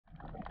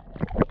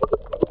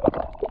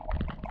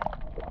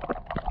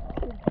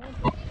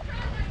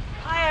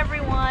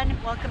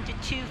everyone. Welcome to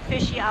Two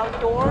Fishy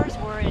Outdoors.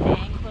 We're in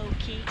Anclote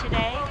Key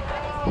today,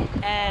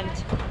 and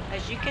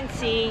as you can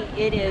see,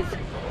 it is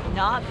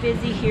not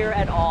busy here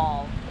at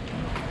all.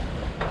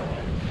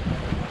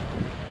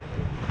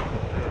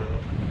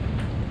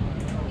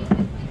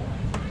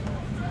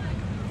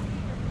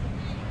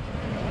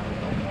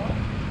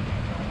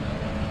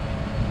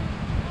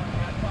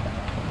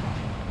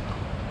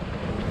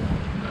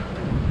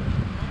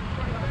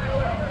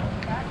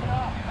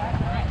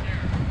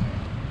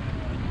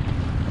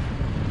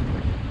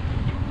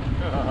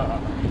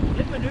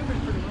 It maneuvers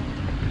pretty well.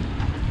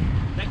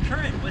 That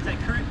current, once that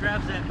current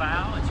grabs that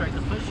bow and starts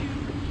to push you.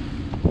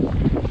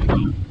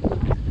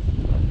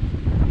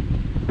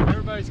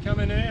 Everybody's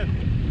coming in.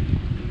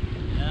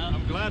 Yeah.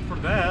 I'm glad for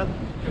that.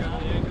 The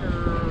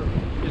anchor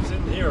is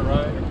in here,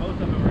 right?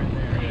 Both of them are in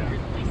there. Yeah. Anchor's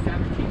at least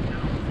 17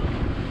 pounds.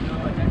 So,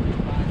 no, it's actually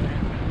 5 pounds.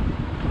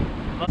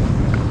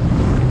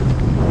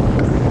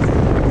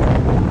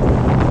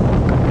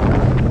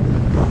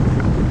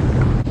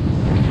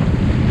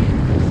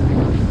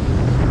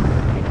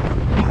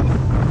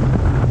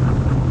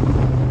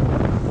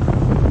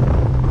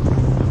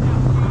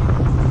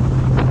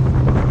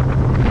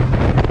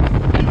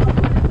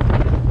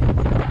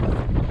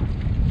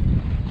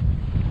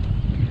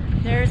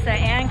 There's the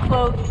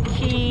Anclote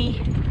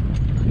Key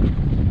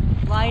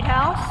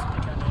lighthouse.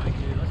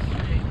 Let's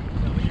see.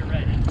 When you're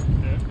ready.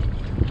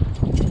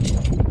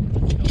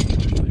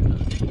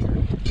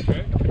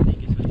 Okay.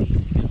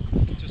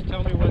 Just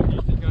tell me when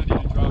you think I need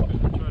to drop it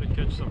and try to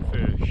catch some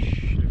fish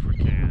if we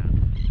can.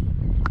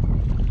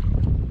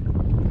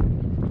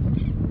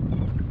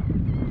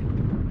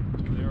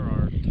 There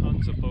are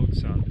tons of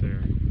boats out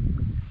there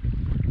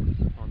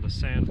on the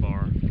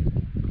sandbar.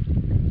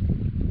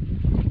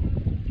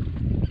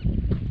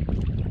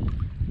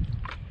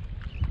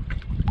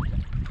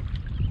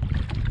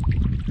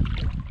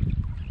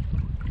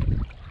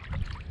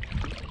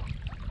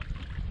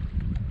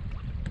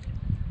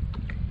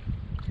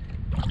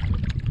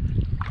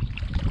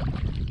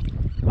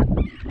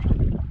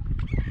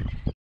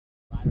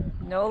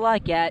 No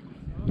luck yet.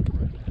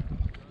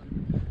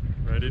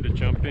 Ready to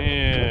jump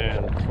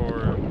in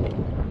for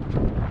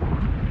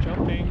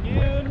jumping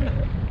in.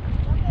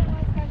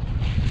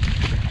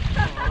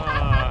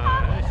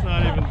 It's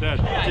not even that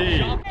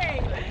deep.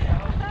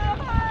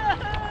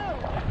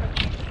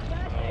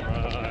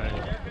 Alright.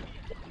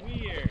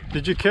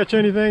 Did you catch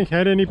anything?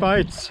 Had any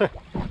bites? I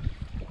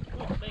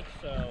don't think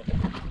so.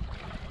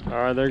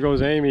 Alright, there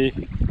goes Amy.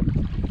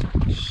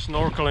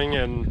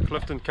 Snorkeling and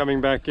Clifton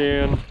coming back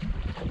in.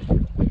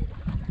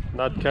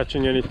 Not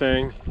catching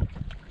anything.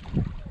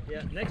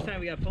 Yeah, next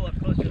time we gotta pull up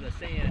closer to the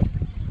sand,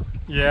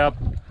 Yep,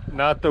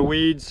 not the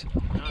weeds.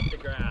 not the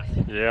grass.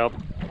 Yep,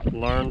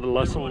 learned the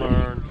lesson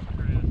learned.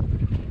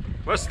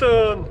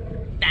 Weston!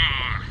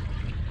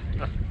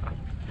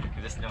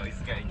 This noise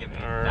is gonna give me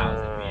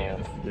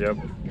 1,000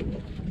 views.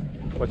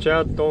 Yep. Watch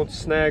out, don't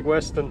snag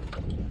Weston.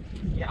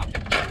 Yeah.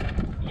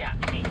 Yeah.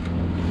 Hey.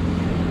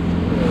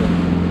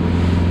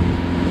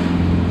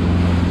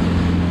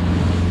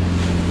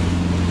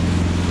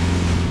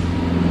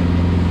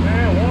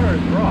 Man, water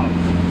is rough.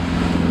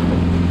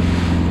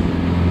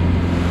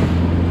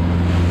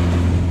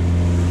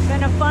 It's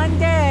been a fun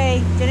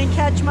day. Didn't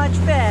catch much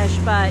fish,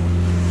 but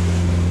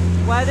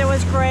weather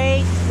was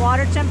great.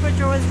 Water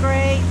temperature was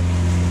great.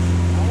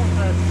 Almost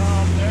had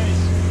calm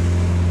days.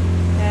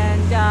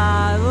 And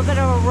a little bit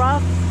of a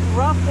rough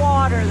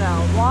water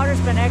though. Water's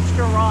been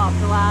extra rough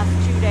the last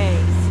 2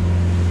 days.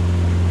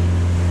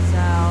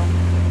 So